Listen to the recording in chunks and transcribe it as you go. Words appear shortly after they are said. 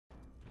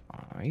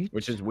Right.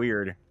 which is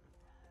weird.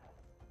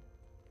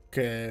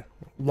 Okay,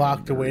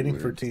 locked Very waiting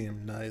for weird.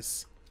 team.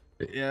 Nice.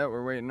 Yeah,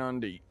 we're waiting on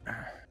D.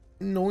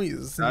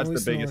 Noise. That's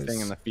noise, the biggest noise.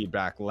 thing in the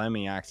feedback. Let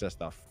me access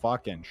the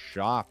fucking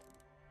shop.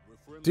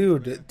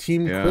 Dude,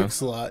 team Yeah. quick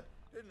slot.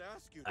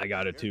 I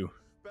got it too.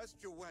 Best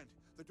you went.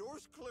 The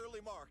door's clearly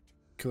marked.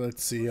 Okay,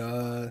 let's see.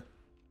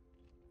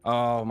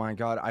 Oh my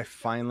god, I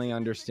finally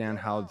understand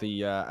how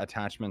the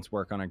attachments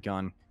work on a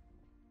gun.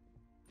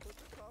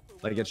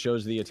 Like it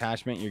shows the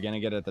attachment you're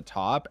gonna get at the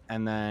top,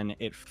 and then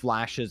it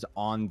flashes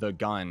on the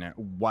gun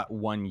what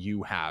one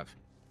you have.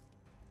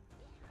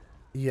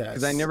 yes.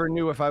 Because I never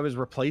knew if I was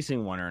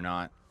replacing one or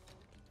not.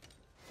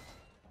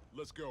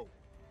 Let's go.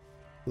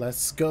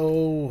 Let's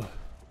go.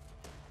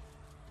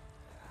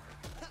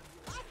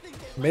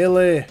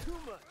 Melee.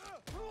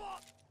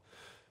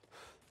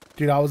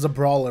 Dude, I was a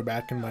brawler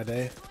back in my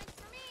day.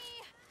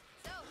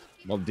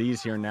 Well,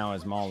 D's here now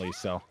as Molly,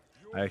 so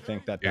I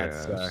think that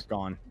that's Yes.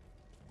 gone.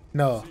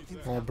 No,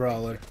 I'm a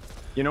brawler.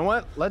 You know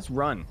what? Let's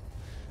run.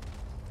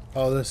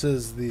 Oh, this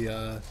is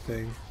the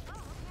thing.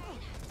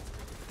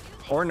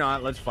 Or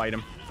not, let's fight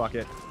him. Fuck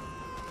it.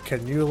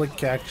 Can you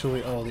like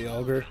actually? Oh, the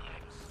ogre.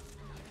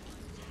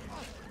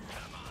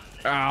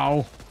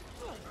 Ow.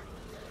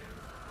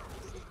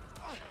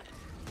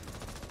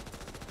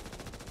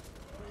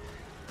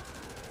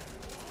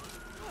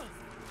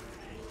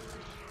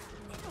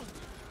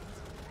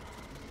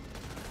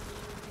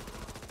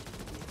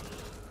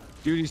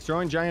 Dude, he's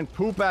throwing giant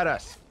poop at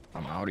us.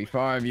 I'm Audi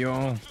 5,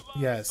 y'all.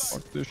 Yes.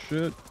 Fuck this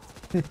shit.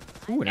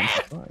 Ooh, an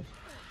MP5.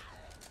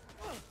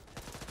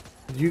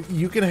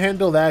 You can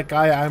handle that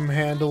guy. I'm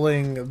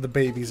handling the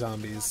baby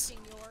zombies.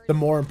 The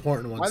more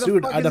important Why ones. the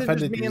Dude, fuck I is it just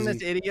defended me and this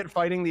easy. idiot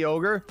fighting the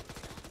ogre?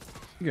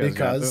 You guys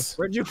got Because this.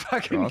 Where'd you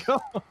fucking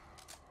Trust. go?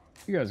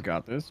 You guys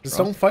got this. just Trust.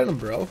 don't fight him,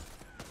 bro.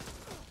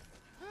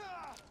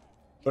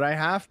 But I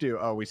have to.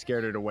 Oh, we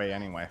scared it away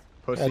anyway.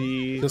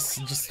 Pussy.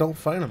 Just don't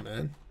fight him,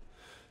 man.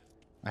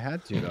 I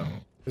had to though.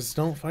 Just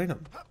don't fight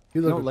him.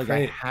 You look No, like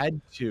great. I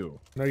had to.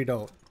 No, you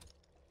don't.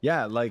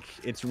 Yeah, like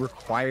it's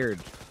required.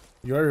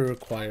 You're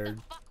required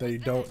that you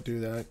don't do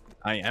that.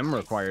 I am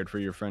required for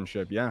your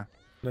friendship. Yeah.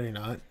 No, you're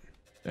not.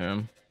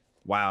 Damn.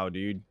 Wow,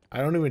 dude. I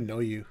don't even know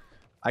you.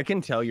 I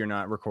can tell you're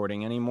not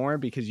recording anymore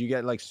because you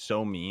get like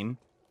so mean.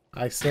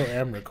 I still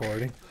am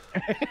recording.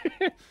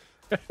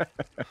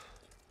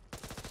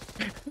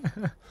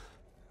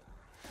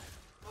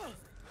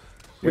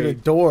 You're the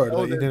Wait. door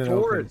Oh, that you the didn't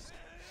open. doors.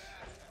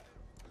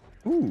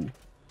 Ooh.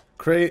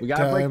 Crate We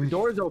gotta break the time.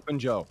 doors open,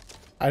 Joe.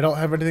 I don't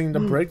have anything to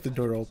break the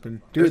door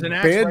open. There's Dude, an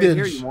axe right bandage.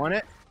 here. You want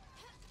it?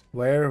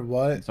 Where? Did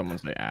What? someone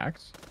say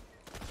axe?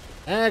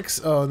 Axe.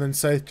 Oh, and then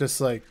Scythe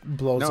just like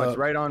blows No, up. it's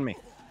right on me.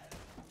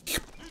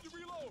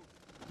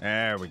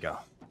 There we go.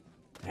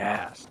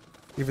 Yes.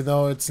 Even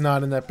though it's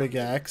not in that big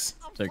axe.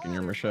 Taking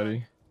your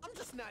machete.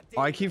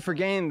 Oh, I keep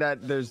forgetting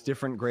that there's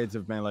different grades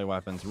of melee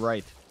weapons.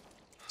 Right.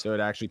 So it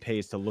actually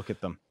pays to look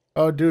at them.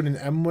 Oh, dude, an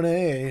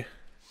M1A.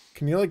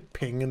 Can you like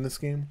ping in this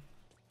game?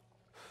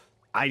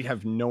 I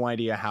have no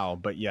idea how,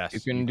 but yes. You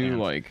can do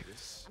like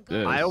this.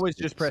 I always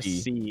just press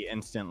C. C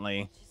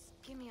instantly,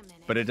 Give me a minute.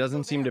 but it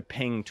doesn't seem to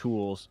ping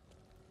tools.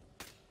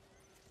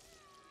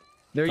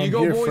 There you I'm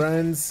go, here, boys.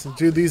 friends.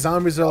 Dude, these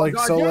zombies are like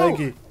God, so yo!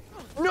 laggy.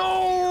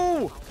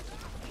 No!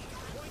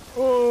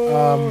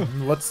 Oh!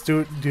 Let's do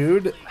it,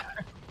 dude.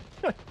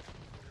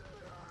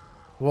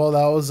 Well,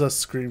 that was a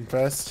scream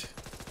fest.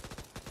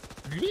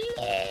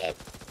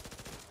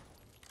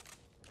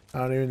 I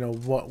don't even know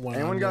what went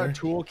Anyone on got a there.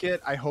 toolkit?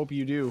 I hope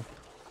you do.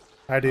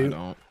 I I do.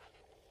 don't.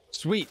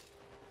 Sweet.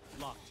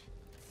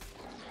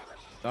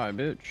 Die,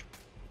 bitch.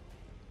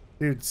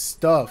 Dude,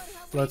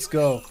 stuff. Let's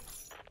go.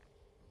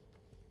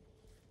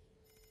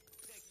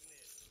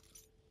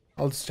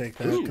 I'll just take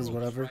that because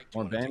whatever.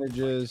 More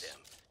bandages.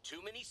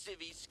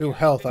 Ooh,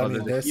 health. I Oh,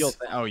 need there's a heal this.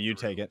 thing. Oh, you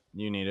take it.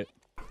 You need it.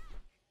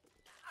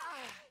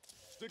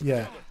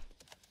 Yeah.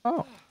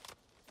 Oh.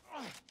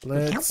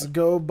 Let's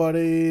go,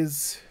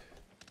 buddies.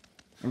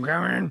 I'm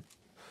coming.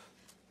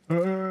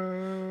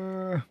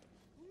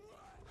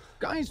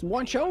 Guys,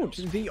 watch out!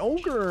 The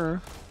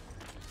ogre.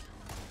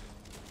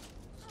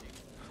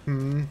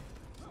 Hmm.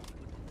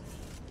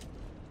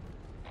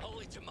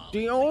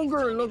 The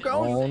ogre. Look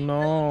out! Oh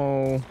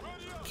no.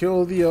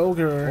 Kill the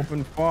ogre.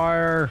 Open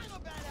fire.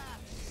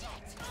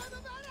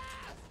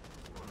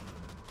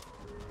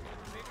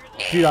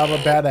 Dude, I'm a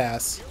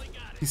badass.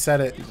 He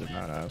said it. He's a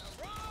badass.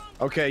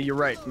 Okay, you're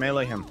right.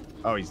 Melee him.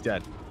 Oh, he's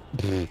dead.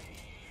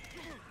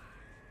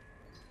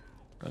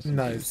 Rest in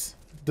Nice.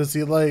 Does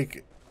he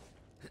like?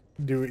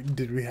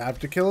 Did we have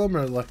to kill him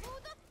or like?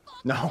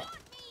 No.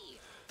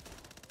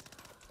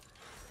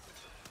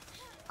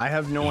 I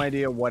have no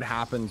idea what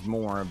happens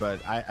more, but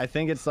I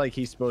think it's like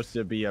he's supposed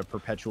to be a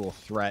perpetual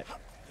threat.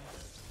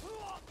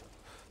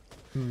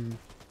 Hmm.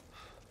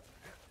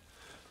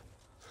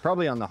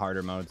 Probably on the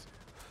harder modes.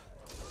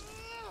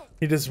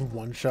 He just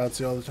one shots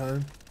you all the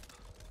time.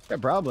 Yeah,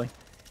 probably.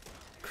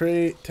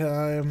 Crate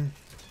time.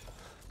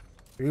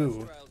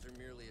 Ooh.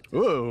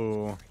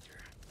 Ooh.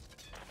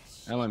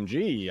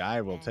 LMG,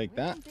 I will take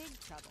that. We're in big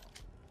trouble.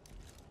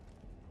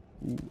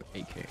 Ooh,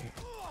 AK.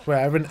 Wait,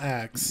 I have an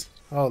axe.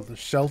 Oh, the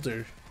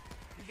shelter.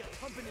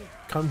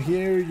 Come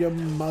here, you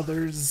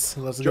mothers.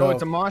 Let's Joe, go.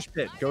 it's a mosh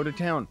pit. Go to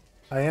town.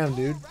 I am,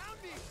 dude.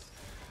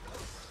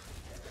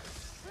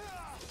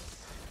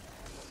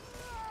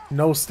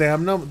 No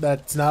stamina,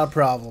 that's not a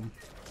problem.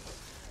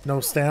 No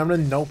stamina,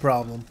 no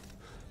problem.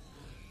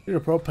 You're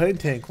a propane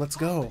tank, let's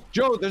go.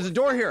 Joe, there's a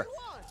door here.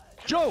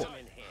 Joe.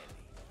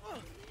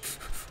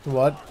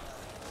 What?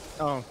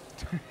 Oh.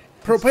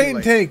 Propane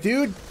late. tank,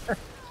 dude!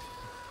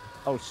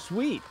 Oh,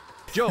 sweet.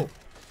 Joe,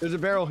 there's a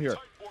barrel here.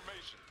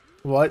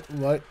 What?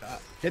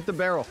 Hit the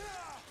barrel.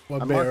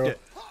 What I barrel? marked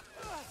it.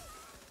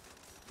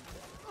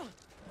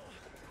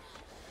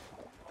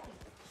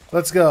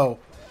 Let's go.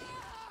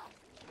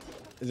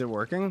 Is it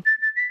working?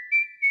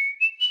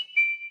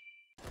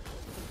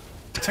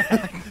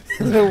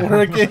 Is it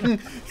working?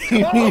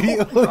 He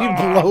immediately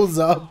blows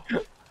up.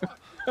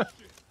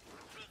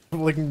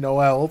 Like no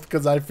health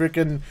because I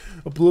freaking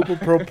blew up a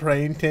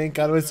propane tank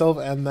out of myself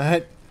and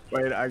that.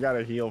 Wait, I got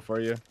a heal for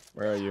you.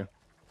 Where are you?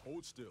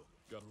 Hold still.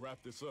 Gotta wrap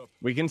this up.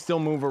 We can still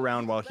move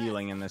around while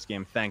healing in this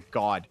game. Thank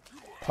God.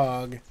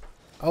 Pog.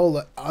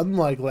 Oh,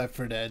 unlike Left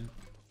 4 Dead.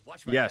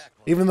 Yes.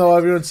 Even though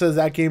everyone says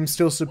that game's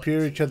still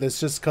superior to this,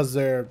 just because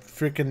they're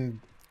freaking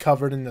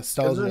covered in Because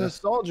nostalgia. of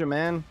nostalgia,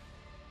 man.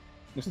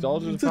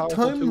 Nostalgia is It's a a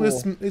powerful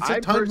timeless. tool. It's a I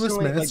timeless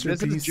personally, like, this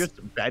masterpiece. is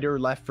just better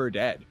Left 4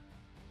 Dead.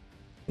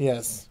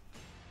 Yes.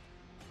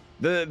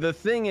 The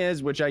thing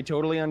is, which I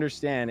totally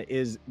understand,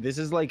 is this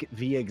is like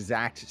the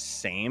exact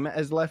same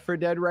as Left 4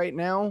 Dead right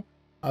now,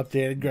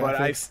 Updated graphics. but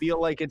I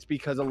feel like it's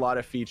because a lot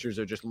of features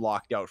are just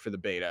locked out for the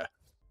beta.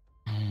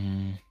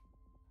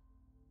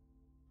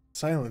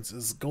 Silence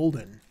is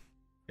golden.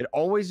 It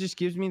always just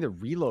gives me the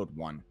reload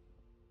one.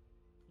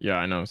 Yeah,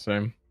 I know.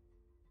 Same.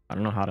 I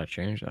don't know how to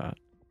change that.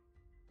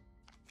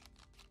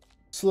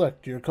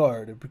 Select your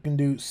card. If we can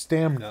do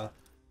stamina.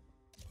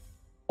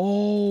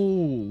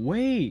 Oh,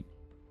 wait.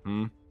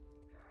 Hmm?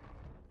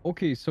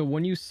 Okay, so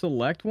when you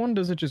select one,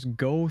 does it just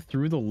go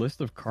through the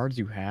list of cards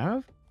you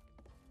have?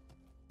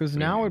 Because What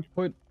do you now mean? it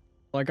put,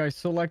 like, I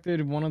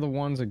selected one of the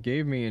ones it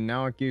gave me, and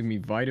now it gave me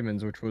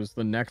vitamins, which was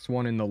the next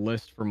one in the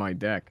list for my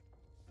deck.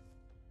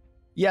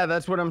 Yeah,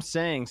 that's what I'm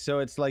saying. So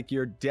it's like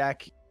your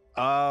deck.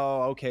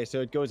 Oh, okay.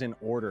 So it goes in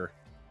order.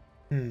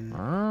 Hmm.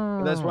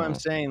 Oh. That's what I'm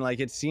saying. Like,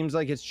 it seems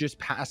like it's just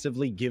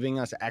passively giving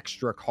us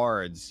extra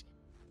cards.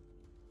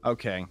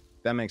 Okay,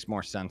 that makes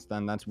more sense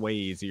then. That's way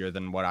easier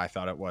than what I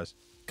thought it was.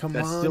 Come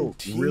That's on, still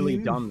really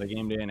team. dumb. The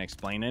game didn't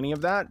explain any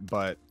of that,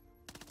 but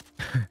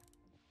It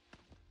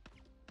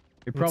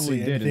Let's probably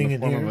see, did in anything the in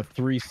form of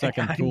here? a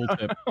 3-second I know.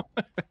 tooltip.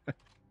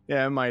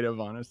 yeah, it might have,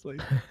 honestly.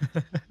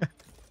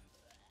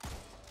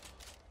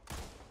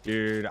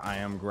 Dude, I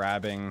am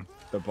grabbing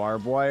the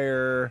barbed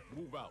wire.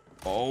 Move out.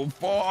 Oh,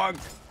 fuck.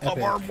 Epic. A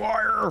barbed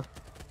wire.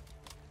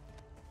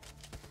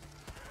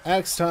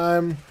 Axe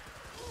time.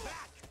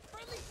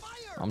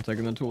 I'm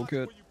taking the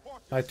toolkit.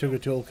 I took a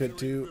toolkit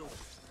too.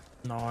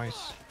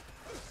 Nice.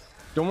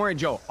 Don't worry,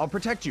 Joe. I'll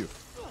protect you.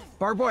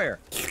 Barbed wire.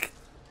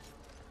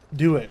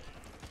 Do it.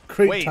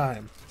 Crate Wait.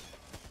 time.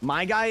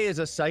 My guy is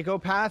a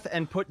psychopath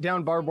and put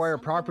down barbed wire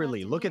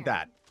properly. Look at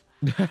that.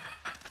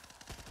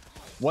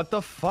 What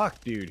the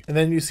fuck, dude? And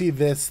then you see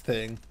this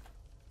thing.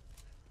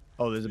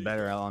 Oh, there's a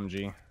better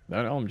LMG.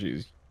 That LMG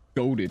is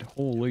goated.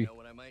 Holy.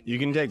 You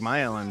can take my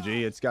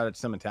LMG. It's got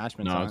some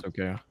attachments No, on it's it.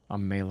 okay.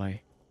 I'm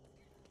melee.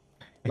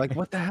 Like,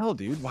 what the hell,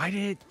 dude? Why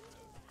did...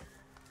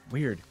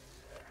 Weird.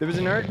 There was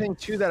another thing,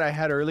 too, that I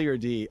had earlier,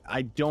 D.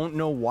 I don't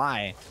know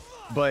why,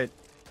 but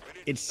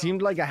it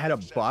seemed like I had a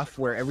buff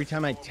where every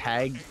time I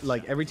tagged,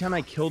 like, every time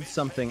I killed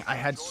something, I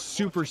had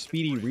super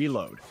speedy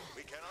reload.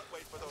 We cannot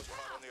wait for those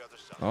caught on the other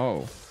side.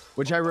 Oh.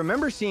 Which I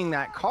remember seeing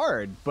that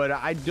card, but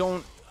I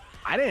didn't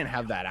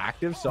have that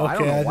active, so I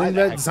don't Okay, know I why think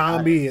the that heck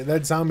zombie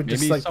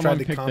just Maybe like someone tried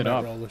to picked it combat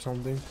up. roll or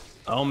something.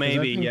 Oh, 'Cause I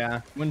maybe, think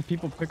yeah. When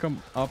people pick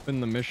them up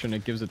in the mission,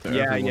 it gives it to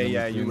Yeah, everyone in the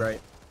you're team.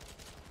 right.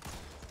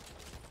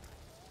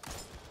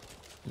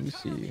 Let me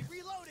see.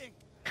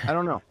 I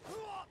don't know.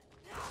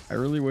 I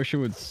really wish it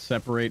would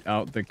separate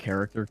out the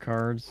character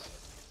cards.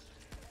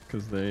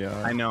 Because they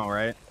I know,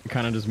 right?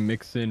 kind of just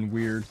mix in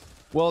weird.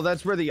 Well,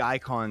 that's where the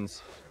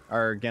icons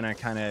are gonna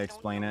kind of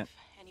explain it.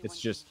 It's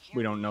just,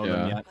 we don't know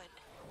them Yeah. yet.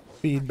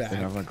 Feedback. They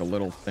have like a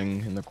little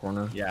thing in the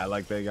corner. Yeah,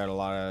 like they got a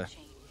lot of...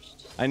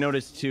 I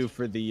noticed too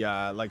for the,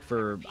 like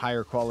for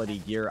higher quality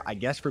gear, I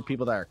guess for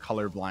people that are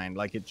colorblind,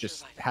 like it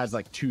just has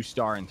like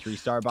 2-star and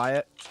 3-star by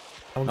it.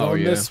 I'm Oh,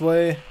 going yeah. this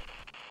way.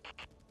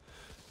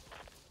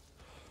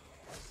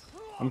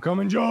 I'm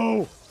coming,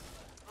 Joe!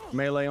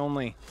 Melee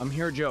only. I'm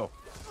here, Joe.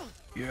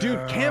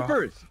 Dude,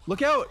 campers!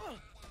 Look out!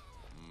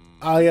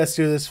 Ah, yes,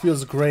 dude, this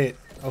feels great.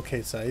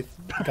 Okay, Scythe.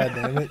 God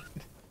damn it.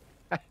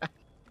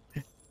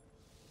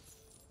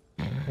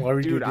 Why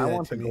would you Dude, do I that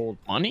want to the me? gold.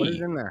 Money. What is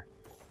in there?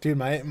 Dude,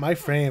 my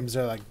frames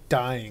are like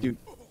dying. Dude,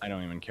 I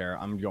don't even care.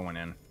 I'm going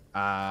in.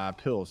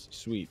 Pills.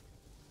 Sweet.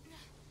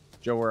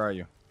 Joe, where are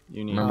you?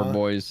 You need... Remember,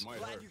 boys. Might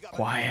hurt.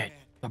 Quiet.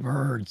 The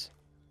birds.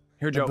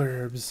 Here, The Joe.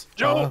 burbs.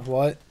 Joe!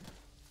 What?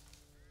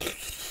 I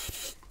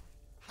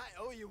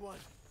owe you one.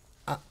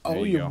 I There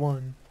owe you you go.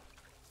 one.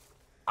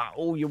 I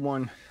owe you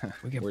one.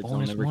 We get Words I'll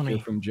bonus never hear money.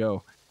 from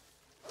Joe.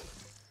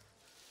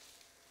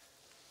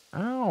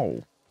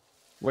 Ow.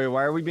 Wait,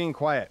 why are we being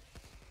quiet?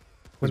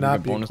 Would 'Cause we not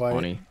get be bonus quiet.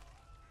 money.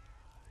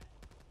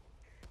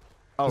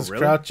 Oh, Is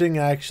really? crouching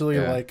actually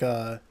Yeah. like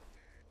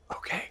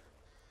Okay.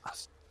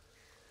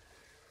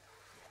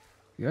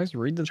 You guys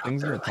read the Chop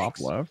things in their the top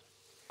legs. left?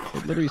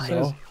 It literally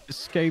says No.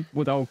 escape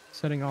without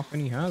setting off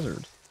any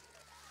hazard.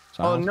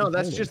 Oh Silence no, the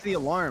that's total. just the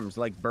alarms,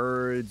 like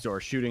birds or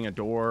shooting a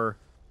door.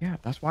 Yeah,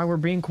 that's why we're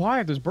being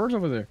quiet. There's birds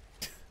over there.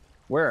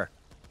 Where?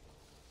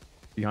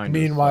 Behind us,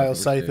 meanwhile so we're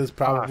Scythe safe. is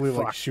probably Ah,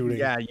 like fuck. shooting.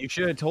 Yeah, you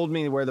should have told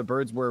me where the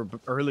birds were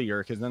earlier,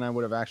 because then I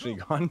would have actually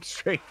gone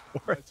straight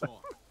for it. Lights on.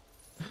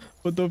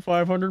 But the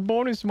 500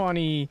 bonus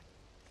money.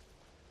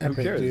 Who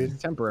Epic, cares? dude.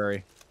 It's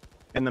temporary.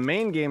 In the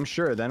main game,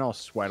 sure, then I'll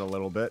sweat a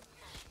little bit.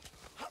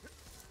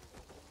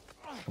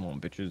 Come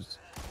on, bitches.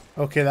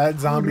 Okay, that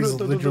zombie's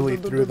literally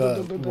through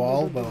the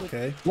wall, but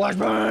okay.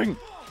 Flashbang!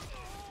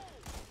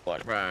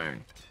 Flashbang.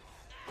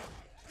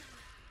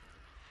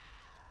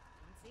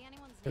 See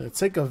anyone's Let's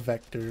take a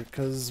vector,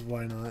 cause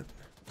why not?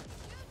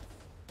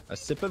 A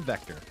sip of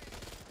Vector.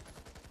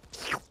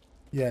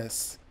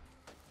 Yes.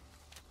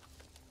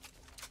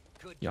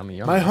 Yummy,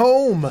 yummy. My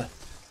home!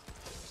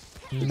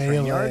 train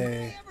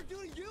Melee.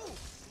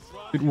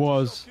 It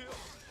was.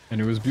 And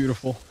it was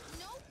beautiful.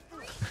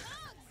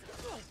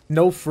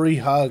 No free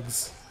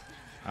hugs.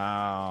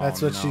 Oh,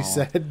 That's what she no.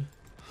 said.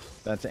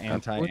 That's what she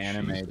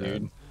anti-anime, said.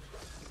 dude.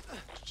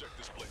 Check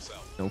this place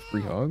out. No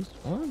free hugs?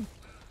 What?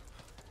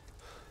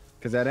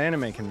 Because at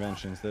anime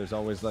conventions, there's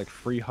always like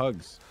free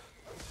hugs.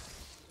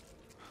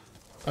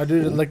 I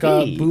did like a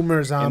Okay. boomer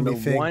And zombie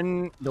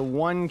thing. the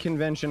one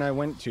convention I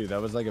went to,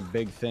 that was like a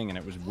big thing, and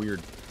it was weird.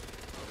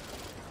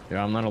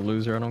 Yeah, I'm not a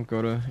loser. I don't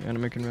go to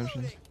anime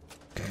conventions.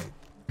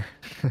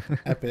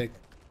 Epic.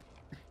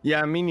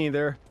 Yeah, me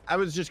neither. I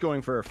was just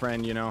going for a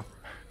friend, you know.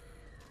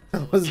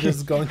 I was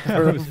just going I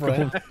for a was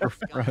going friend. for a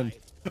friend.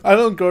 I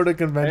don't go to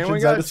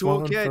conventions. got I a just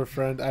want one toolkit? for a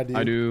friend. I do.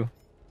 I do.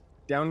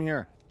 Down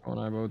here. Oh, and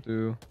I both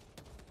do.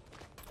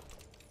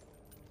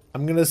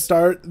 I'm gonna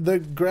start the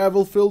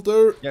gravel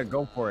filter. Yeah,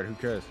 go for it. Who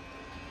cares?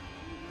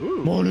 Ooh.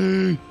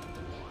 Money!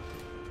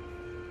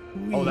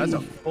 Oh, that's a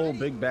full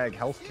big bag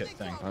health kit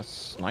thing. A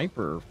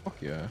sniper. Fuck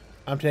yeah.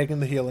 I'm taking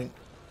the healing.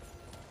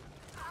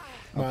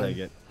 Come I'll on. take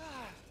it.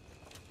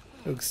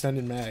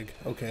 Extended mag.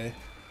 Okay.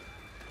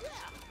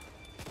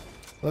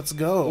 Let's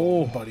go,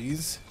 Oh.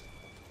 buddies.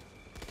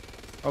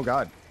 Oh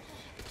God.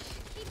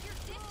 keep your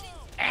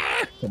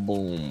distance.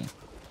 Kaboom.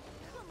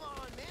 Come on,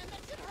 man,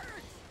 that should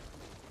hurt.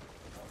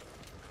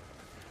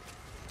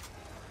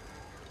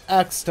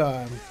 Axe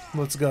time.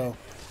 Let's go.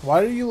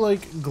 Why are you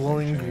like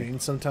glowing Okay. green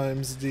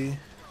sometimes, D?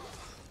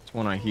 It's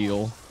when I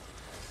heal.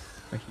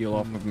 I heal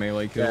off of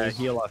melee kills. Yeah,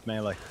 heal off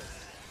melee.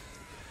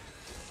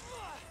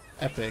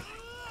 Epic.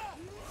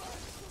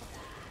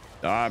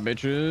 Die,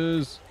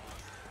 bitches.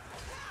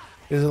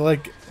 Is it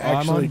like I'm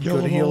actually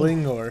good unkillable.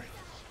 healing or?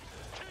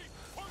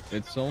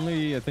 It's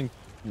only, I think,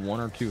 1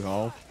 or 2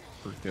 health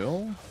per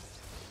kill.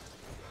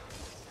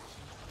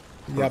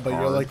 Yeah, but you're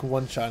hard. like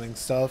one-shotting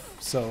stuff,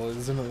 so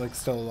isn't it like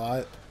still a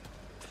lot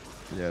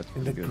Yeah, it's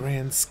in the pretty good.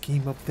 grand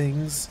scheme of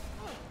things?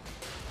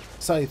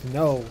 Scythe,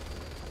 no.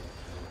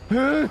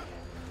 I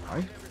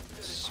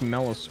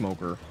smell a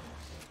smoker.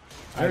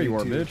 I There do you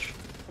are, too. bitch.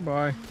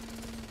 Goodbye.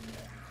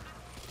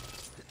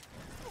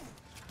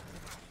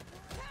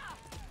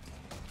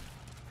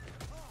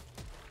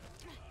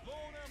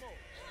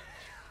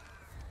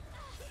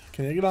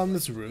 Can you get on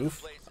this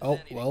roof? Oh,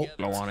 well.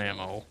 Low on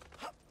ammo.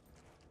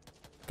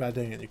 God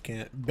dang it, you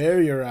can't.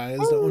 Bare your eyes.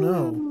 Oh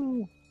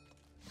no.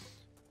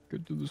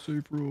 Get to the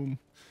safe room.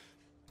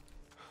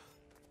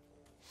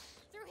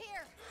 Through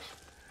here.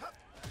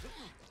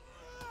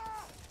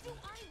 Do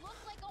I look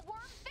like a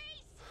worm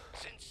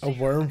face? A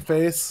worm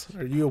face?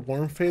 Are you a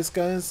worm face,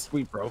 guys?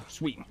 Sweet, bro.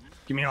 Sweet.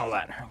 Give me all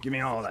that. Give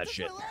me all that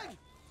shit.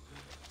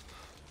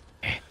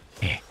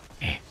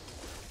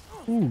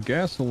 Ooh,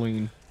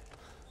 gasoline.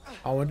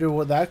 I wonder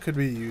what that could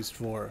be used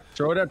for.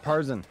 Throw it at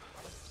Tarzan.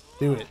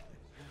 Do it.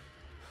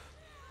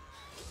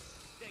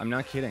 I'm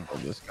not kidding. Oh,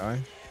 this guy.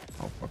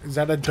 Oh, fuck. Is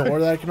that a door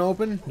that I can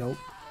open? Nope.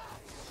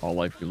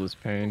 All I feel is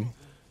pain.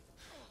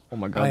 Oh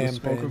my god, I the am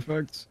smoke pain.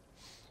 effects.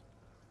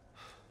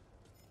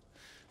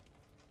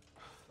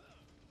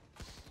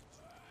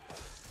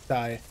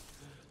 Die.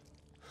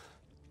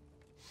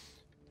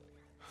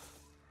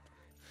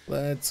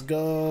 Let's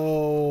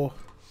go.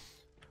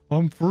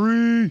 I'm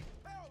free!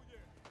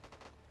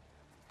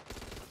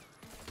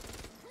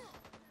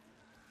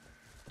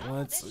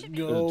 Let's There's a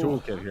go.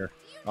 toolkit here.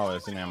 Oh,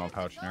 it's an ammo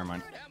pouch. Never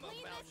mind.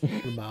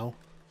 Mao.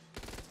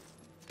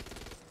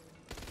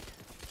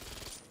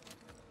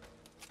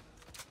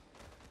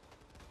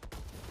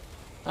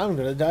 I'm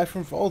gonna die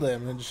from fall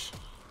damage.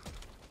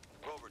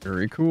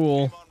 Very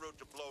cool. En route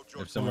to blow If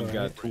George someone's got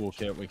a Alright.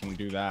 toolkit, we can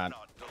do that.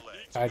 not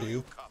delayed. I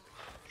do.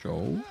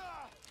 Joe?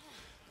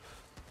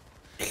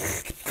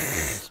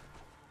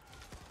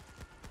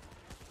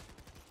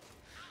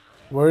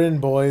 We're in,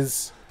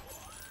 boys.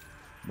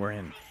 We're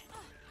in.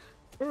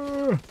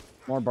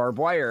 More barbed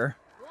wire.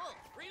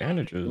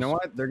 Bandages. You know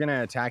what? They're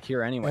gonna attack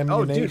here anyway.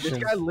 Oh, dude, this Ammunition.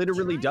 guy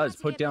literally does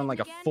put down like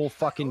a full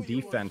fucking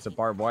defense of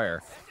barbed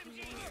wire.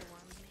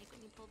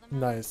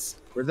 Nice.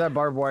 Where's that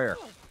barbed wire?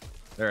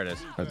 There it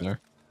is. Right there.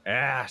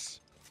 Ass.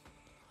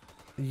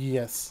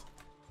 Yes.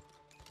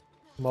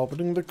 I'm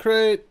opening the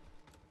crate.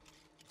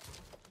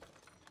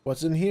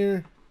 What's in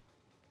here?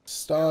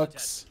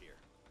 Stocks.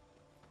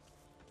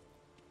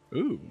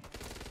 Ooh.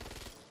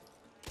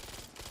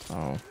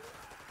 Oh.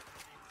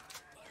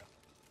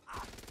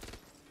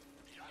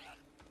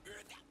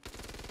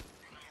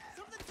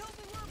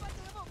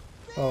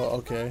 Oh,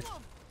 okay.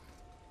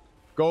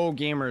 Go,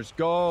 gamers,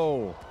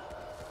 go.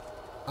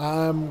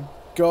 I'm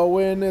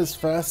going as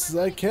fast as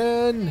I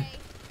can.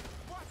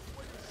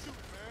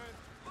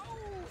 Oh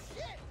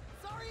shit!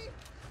 Sorry.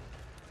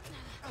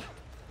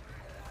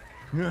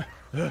 You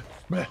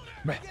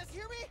guys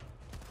hear me?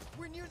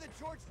 We're near the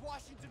George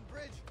Washington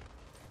Bridge.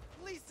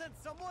 Please send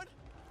someone.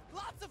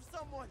 Lots of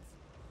someone's.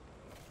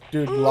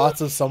 Dude,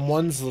 lots of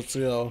someone's. Let's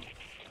go.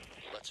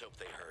 Let's hope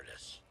they heard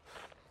us.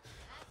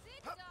 That's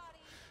it, Dottie.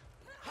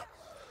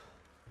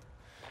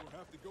 We'll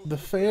have to go The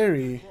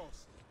ferry.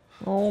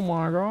 Oh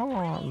my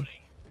god.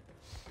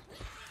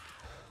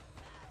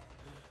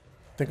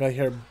 Think I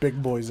hear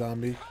big boy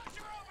zombie.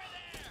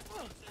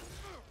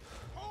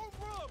 home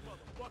run,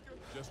 motherfucker.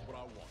 Just what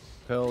I want.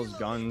 Pills,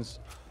 guns,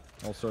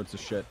 all sorts of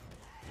shit.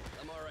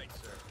 I'm all right,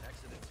 sir.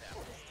 Accidents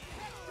happen.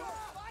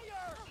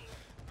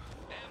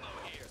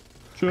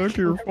 Check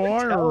your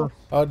fire.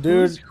 Oh,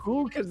 Who's dude,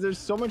 who? Because there's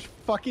so much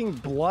fucking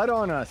blood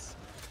on us.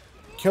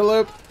 kill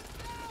it.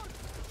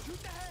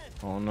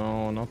 Oh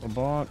no, not the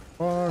bot.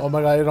 Fuck. Oh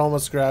my god, it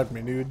almost grabbed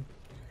me, dude.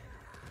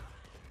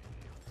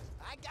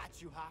 I got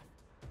you, Hawk.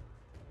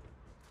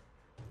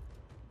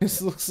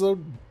 This looks so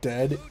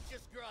dead.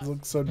 It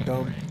looks so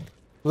dumb.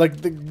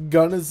 Like the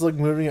gun is like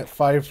moving at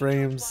 5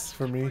 frames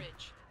for me. Rover 2,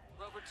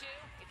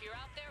 if you're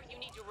out there, you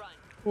need to run.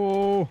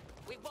 Oh.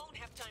 We won't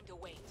have time to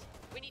wait.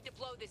 We need to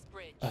blow this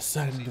bridge.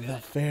 Ascend the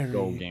ferry.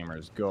 Go,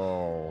 gamers,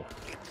 go.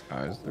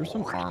 Guys, there's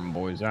some arm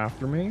boys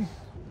after me.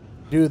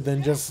 Dude,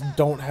 then just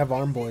don't have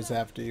arm boys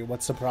after you.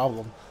 What's the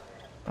problem?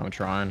 I'm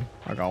trying.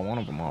 I got one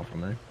of them off of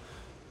me.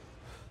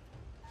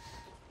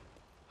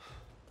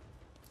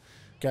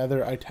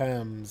 Gather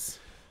items.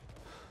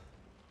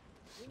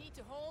 We need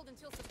to hold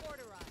until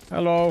support arrives.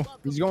 Hello.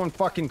 He's going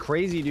fucking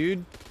crazy,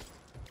 dude.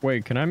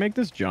 Wait, can I make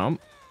this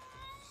jump?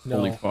 No.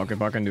 Holy fuck,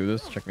 if I can do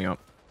this, check me out.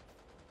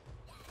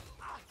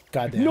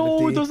 God damn No,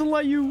 it, it D. doesn't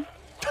let you.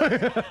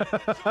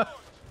 I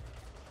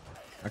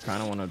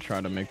kind of want to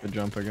try to make the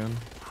jump again.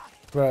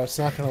 Bro, it's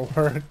not gonna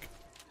work.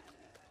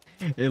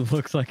 It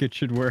looks like it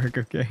should work,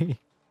 okay?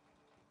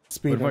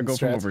 Speed What if I run go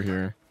from strats. over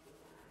here?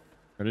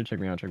 Ready? Check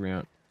me out, check me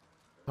out.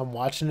 I'm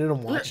watching it,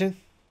 I'm watching.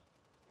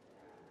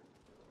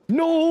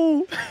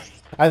 No!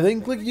 I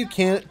think like you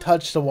can't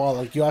touch the wall.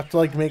 Like you have to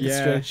like make a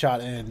Yeah. straight shot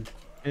in.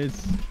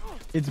 It's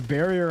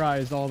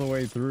barrierized all the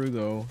way through,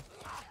 though.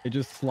 It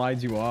just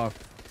slides you off.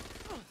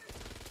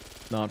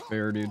 Not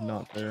fair, dude.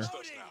 Not fair. Us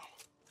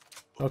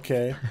now.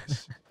 Okay.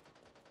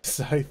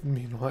 Scythe,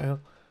 meanwhile.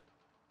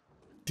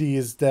 D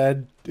is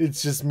dead.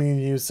 It's just me and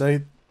you,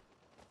 Scythe.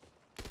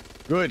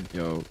 Good.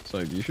 Yo, it's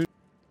like, you should...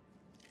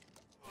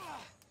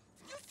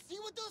 You see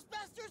what those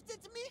bastards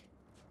did to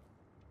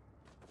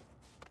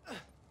me?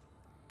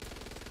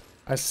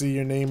 I see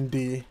your name,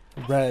 D.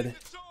 Red. In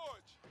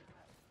charge.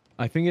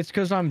 I think it's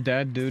because I'm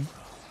dead, dude.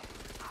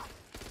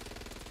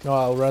 No,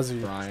 I'll res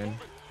you. Crying.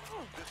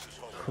 This is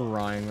home.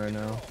 Crying right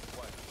now.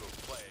 Quite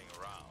through playing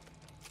around.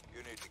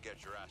 You need to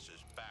get your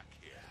asses back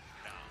here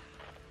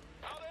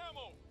now. Out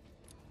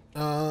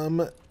of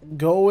ammo.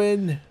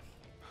 Going.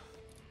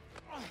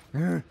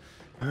 Oh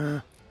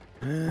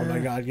my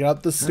god, get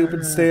up the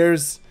stupid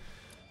stairs.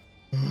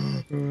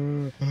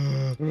 Here,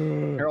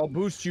 I'll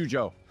boost you,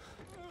 Joe.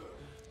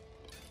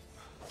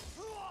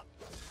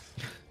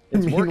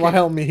 It's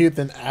Meanwhile, me with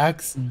an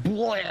axe.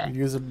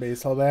 Use a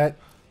baseball bat.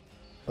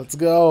 Let's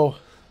go.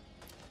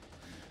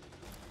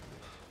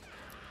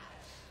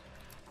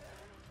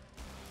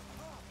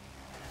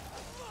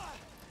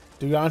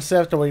 Do you honestly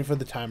have to wait for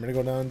the timer to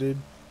go down, dude?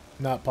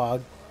 Not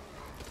Pog.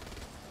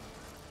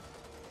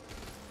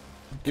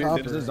 Dude,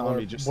 there's Copper, a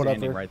zombie or just whatever.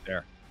 standing right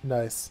there.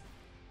 Nice.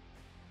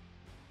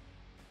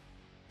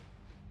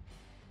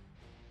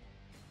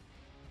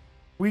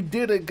 We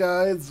did it,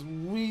 guys.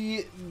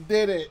 We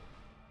did it.